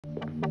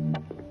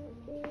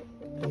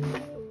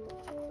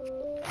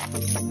We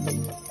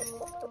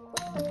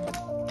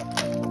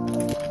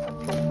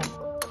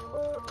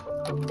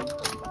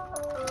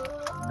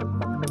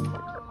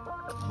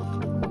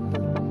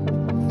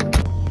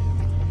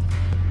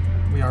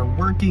are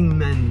working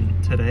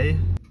men today.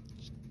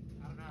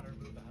 I don't know how to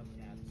remove the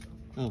hubcap.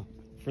 Oh,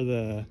 for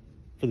the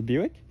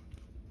Buick?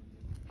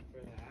 For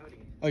the Audi.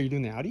 Oh, you're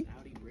doing the Audi?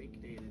 Audi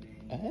brake day today.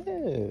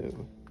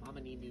 Oh. I'm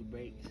gonna need new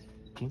brakes.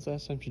 When's the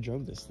last time you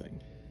drove this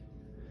thing?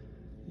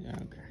 Yeah,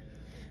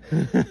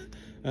 okay.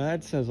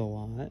 That says a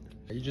lot.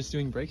 Are you just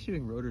doing brakes? You're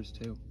doing rotors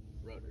too.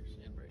 Rotors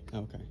and brakes.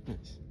 Okay,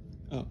 nice.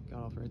 Oh,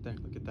 got off right there.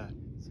 Look at that.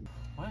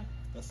 What?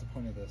 That's the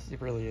point of this.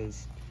 It really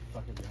is.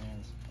 Fuck up your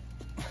hands.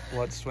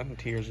 Blood, sweat, and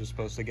tears are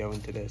supposed to go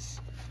into this.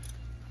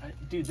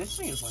 Dude, this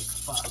thing is like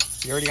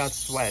fuck. You already got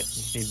sweat.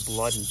 You just need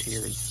blood and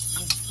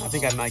tears. I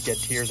think I might get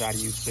tears out of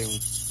you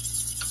soon.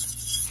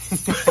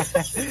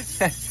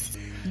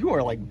 You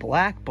are like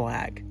black.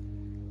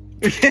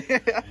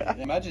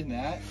 Imagine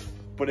that,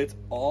 but it's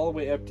all the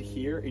way up to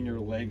here and your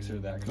legs are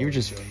that color. You were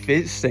just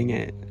fisting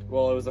it.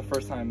 Well, it was the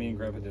first time me and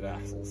Grandpa did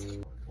axles.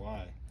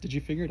 Why? Did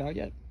you figure it out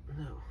yet?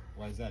 No.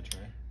 Why is that,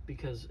 Trey?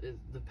 Because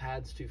the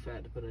pad's too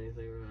fat to put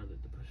anything around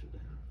it to push it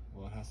down.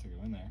 Well, it has to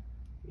go in there.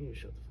 You need to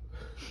shut the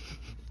fuck up.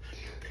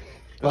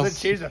 Well,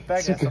 Doesn't change the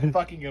fact it has to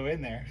fucking go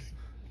in there.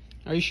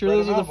 Are you sure Spread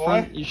those them are out, the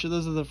front? boy. You sure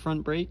those are the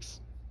front brakes?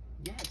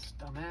 Yes,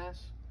 dumbass.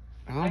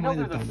 How I am know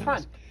the they're the dumbass?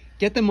 front.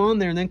 Get them on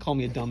there and then call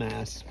me a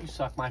dumbass. You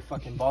suck my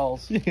fucking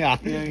balls. Yeah.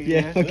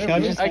 Yeah. Okay,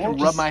 I'm just, I can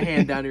rub my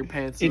hand down your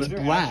pants. It's Is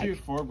there black. actually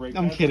 4 brake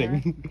I'm pads in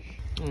kidding.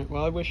 All right,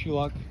 well, I wish you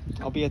luck.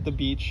 I'll be at the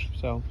beach,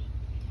 so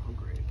Oh,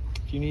 great.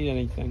 if you need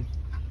anything,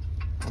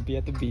 I'll be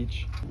at the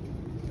beach.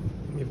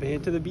 We've made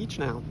it to the beach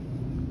now.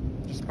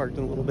 Just parked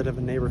in a little bit of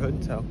a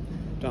neighborhood, so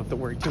don't have to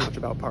worry too much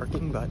about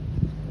parking, but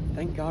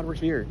thank God we're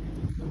here.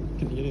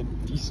 Can get a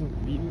decent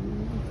view,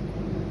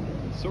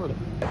 sort of.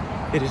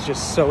 It is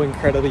just so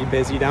incredibly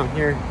busy down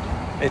here.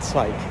 It's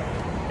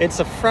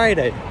a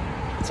Friday.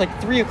 It's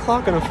like 3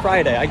 o'clock on a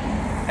Friday.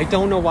 I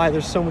don't know why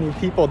there's so many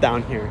people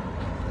down here.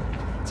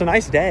 It's a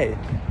nice day.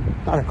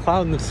 Not a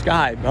cloud in the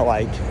sky, but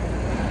like,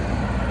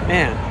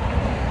 man,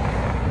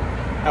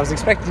 I was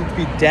expecting it to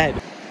be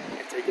dead.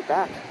 I take it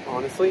back.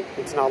 Honestly,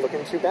 it's not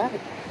looking too bad.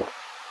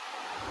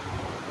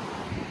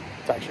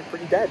 It's actually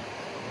pretty dead.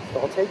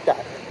 So I'll take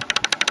that.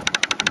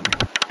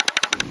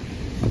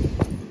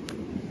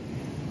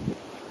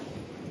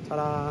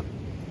 Ta-da!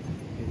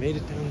 We made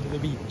it down to the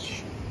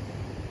beach.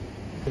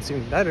 What's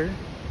even better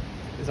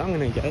is I'm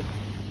gonna get,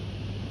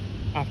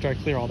 after I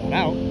clear all that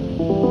out,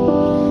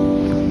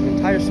 the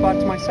entire spot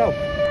to myself.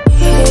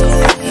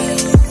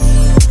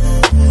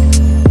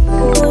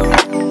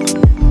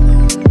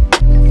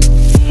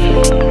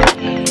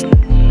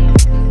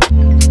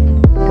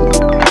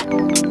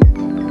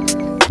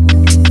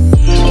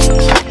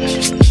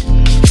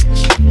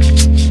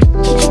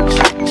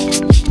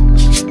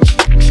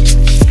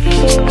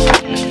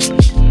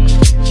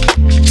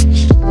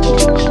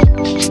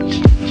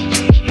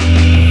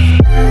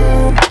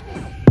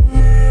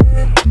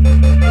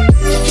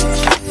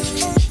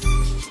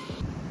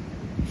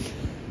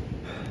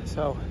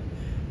 So,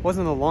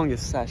 wasn't the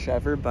longest sesh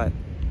ever, but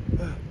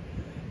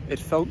it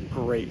felt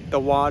great. The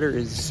water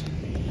is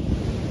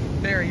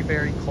very,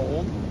 very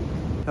cold.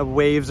 The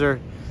waves are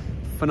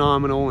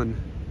phenomenal, and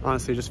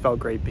honestly, it just felt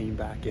great being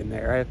back in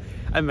there. I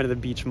haven't been to the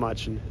beach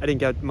much, and I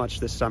didn't get much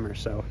this summer,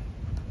 so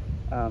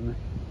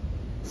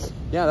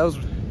yeah, that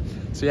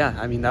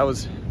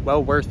was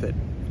well worth it,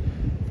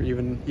 for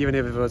even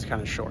if it was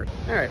kind of short.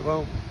 All right,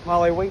 well,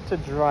 while I wait to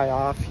dry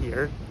off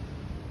here,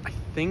 I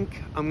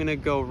think I'm gonna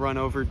go run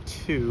over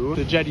to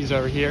the jetties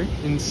over here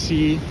and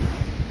see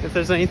if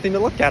there's anything to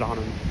look at on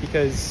them,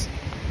 because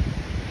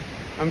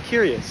I'm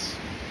curious.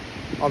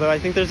 Although I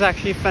think there's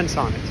actually a fence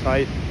on it,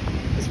 so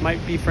this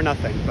might be for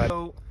nothing. But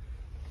so,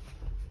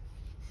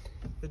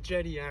 the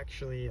jetty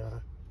actually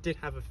did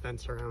have a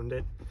fence around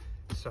it,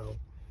 so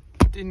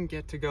didn't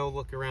get to go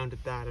look around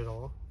at that at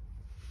all.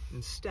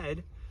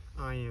 Instead,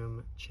 I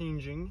am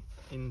changing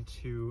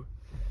into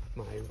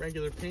my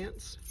regular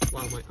pants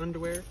while my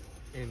underwear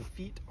and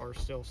feet are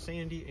still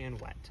sandy and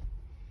wet.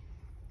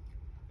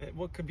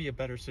 What could be a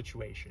better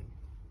situation,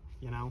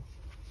 you know?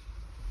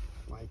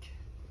 Like,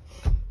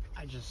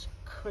 I just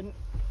couldn't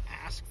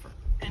ask for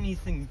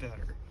anything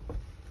better.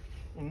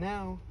 And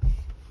now,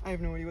 I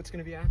have no idea what's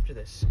gonna be after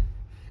this.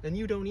 And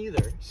you don't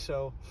either,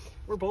 so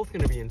we're both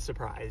gonna be in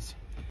surprise.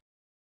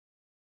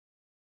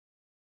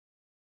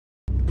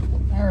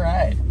 All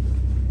right.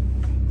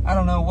 I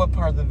don't know what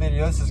part of the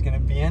video this is gonna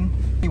be in.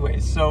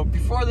 Anyways, so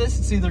before this,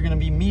 it's either gonna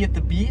be me at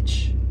the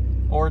beach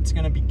or it's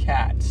gonna be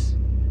cats.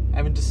 I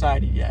haven't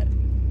decided yet.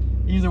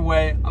 Either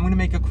way, I'm gonna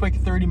make a quick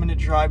 30-minute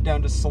drive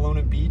down to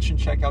Salona Beach and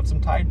check out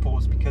some tide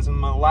pools, because in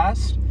my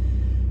last time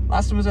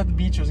I was at the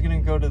beach, I was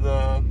gonna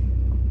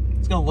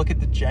look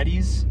at the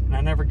jetties, and I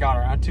never got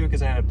around to it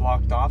because I had it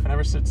blocked off. And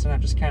ever since then,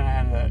 I've just kind of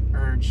had an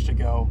urge to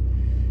go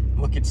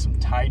look at some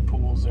tide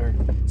pools or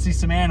see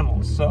some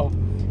animals. So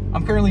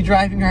I'm currently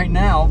driving right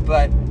now,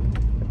 but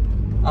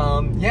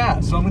yeah,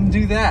 so I'm gonna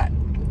do that.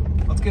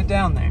 Let's get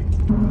down there.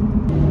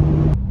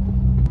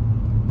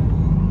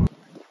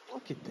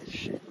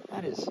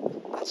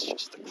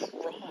 that's just the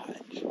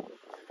garage.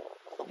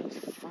 On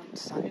the front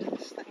side of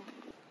this thing.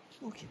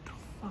 Look at the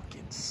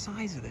fucking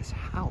size of this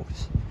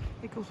house.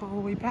 It goes all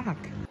the way back.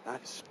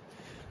 That is,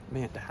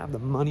 man, to have the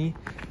money,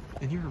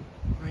 and you're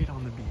right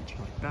on the beach,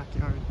 like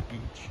backyard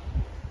beach.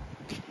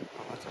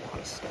 Oh, that's a lot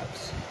of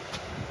steps.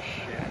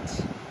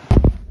 Shit.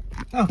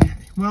 Okay,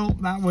 well,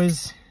 that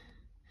was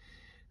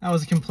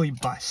a complete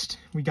bust.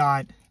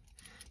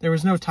 There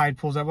was no tide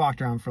pools. I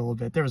walked around for a little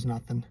bit. There was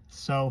nothing.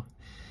 So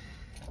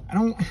I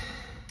don't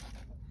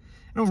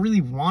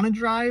really want to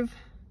drive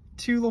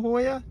to La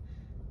Jolla,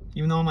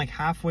 even though I'm like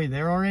halfway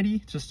there already.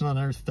 Just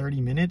another 30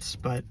 minutes,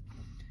 but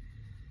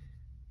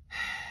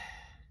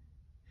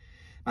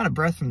I'm out of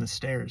breath from the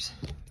stairs.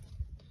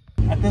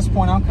 At this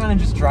point, I'm kind of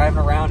just driving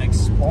around,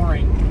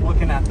 exploring,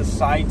 looking at the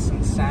sights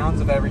and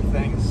sounds of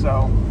everything.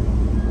 So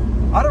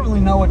I don't really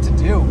know what to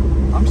do.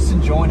 I'm just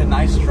enjoying a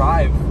nice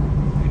drive.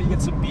 Maybe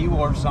get some B-roll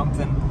or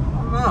something.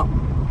 I don't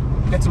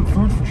know. Get some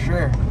food for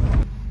sure.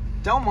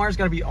 Del Mar's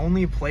got to be the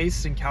only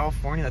place in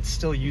California that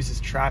still uses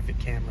traffic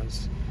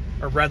cameras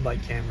or red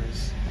light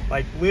cameras.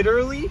 Like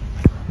literally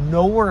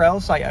nowhere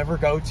else I ever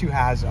go to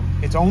has them.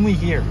 It's only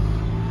here.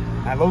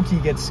 I low-key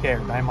get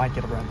scared. I might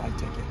get a red light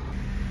ticket.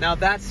 Now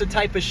that's the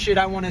type of shit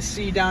I want to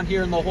see down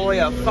here in La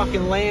Jolla.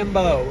 Fucking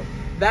Lambo.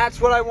 That's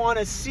what I want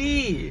to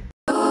see.